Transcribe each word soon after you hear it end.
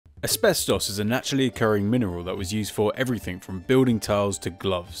Asbestos is a naturally occurring mineral that was used for everything from building tiles to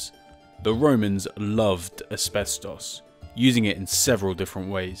gloves. The Romans loved asbestos, using it in several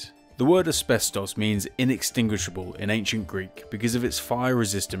different ways. The word asbestos means inextinguishable in ancient Greek because of its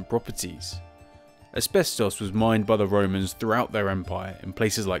fire-resistant properties. Asbestos was mined by the Romans throughout their empire in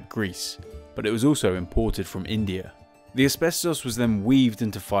places like Greece, but it was also imported from India. The asbestos was then weaved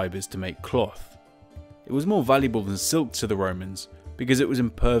into fibres to make cloth. It was more valuable than silk to the Romans because it was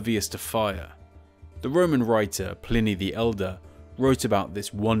impervious to fire. The Roman writer Pliny the Elder wrote about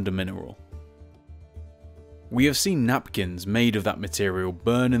this wonder mineral. We have seen napkins made of that material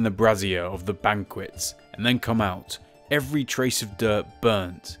burn in the brazier of the banquets and then come out, every trace of dirt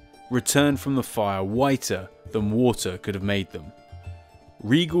burnt, return from the fire whiter than water could have made them.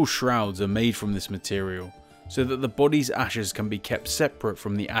 Regal shrouds are made from this material so that the body's ashes can be kept separate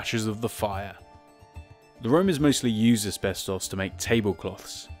from the ashes of the fire. The Romans mostly used asbestos to make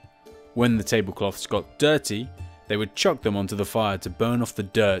tablecloths. When the tablecloths got dirty, they would chuck them onto the fire to burn off the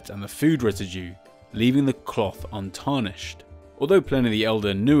dirt and the food residue, leaving the cloth untarnished. Although Pliny the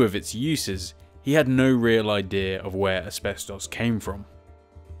Elder knew of its uses, he had no real idea of where asbestos came from.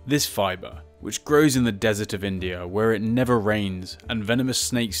 This fibre, which grows in the desert of India where it never rains and venomous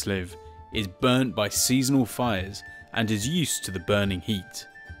snakes live, is burnt by seasonal fires and is used to the burning heat.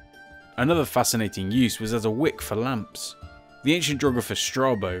 Another fascinating use was as a wick for lamps. The ancient geographer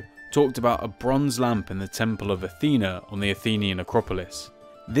Strabo talked about a bronze lamp in the temple of Athena on the Athenian Acropolis.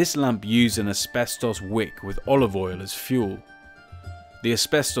 This lamp used an asbestos wick with olive oil as fuel. The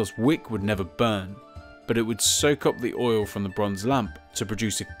asbestos wick would never burn, but it would soak up the oil from the bronze lamp to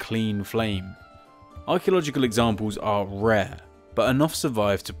produce a clean flame. Archaeological examples are rare, but enough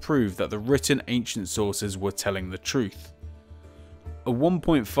survive to prove that the written ancient sources were telling the truth. A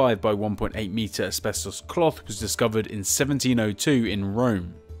 1.5 by 1.8 metre asbestos cloth was discovered in 1702 in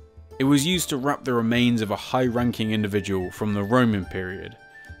Rome. It was used to wrap the remains of a high-ranking individual from the Roman period,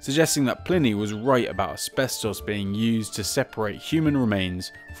 suggesting that Pliny was right about asbestos being used to separate human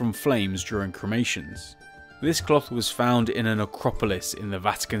remains from flames during cremations. This cloth was found in an Acropolis in the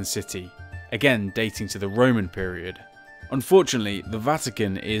Vatican City, again dating to the Roman period. Unfortunately, the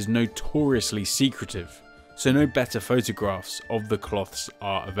Vatican is notoriously secretive, so no better photographs of the cloths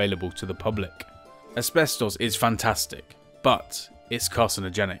are available to the public. Asbestos is fantastic, but it's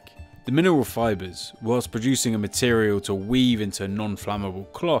carcinogenic. The mineral fibres, whilst producing a material to weave into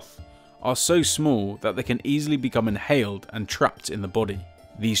non-flammable cloth, are so small that they can easily become inhaled and trapped in the body.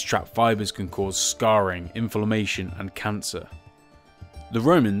 These trapped fibres can cause scarring, inflammation and cancer. The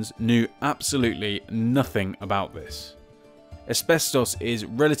Romans knew absolutely nothing about this. Asbestos is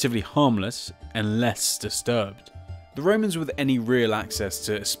relatively harmless unless disturbed. The Romans with any real access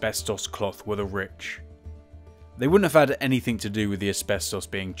to asbestos cloth were the rich. They wouldn't have had anything to do with the asbestos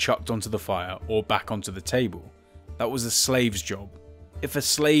being chucked onto the fire or back onto the table. That was a slave's job. If a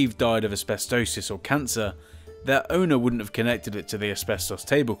slave died of asbestosis or cancer, their owner wouldn't have connected it to the asbestos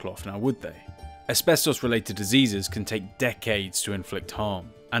tablecloth, now would they? Asbestos related diseases can take decades to inflict harm,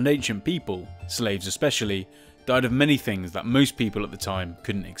 and ancient people, slaves especially, died of many things that most people at the time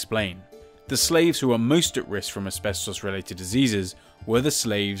couldn't explain. The slaves who were most at risk from asbestos related diseases were the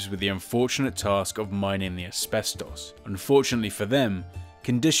slaves with the unfortunate task of mining the asbestos. Unfortunately for them,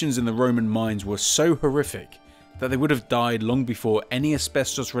 conditions in the Roman mines were so horrific that they would have died long before any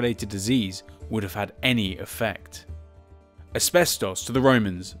asbestos related disease would have had any effect. Asbestos to the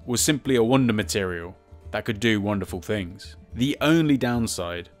Romans was simply a wonder material that could do wonderful things. The only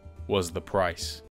downside was the price.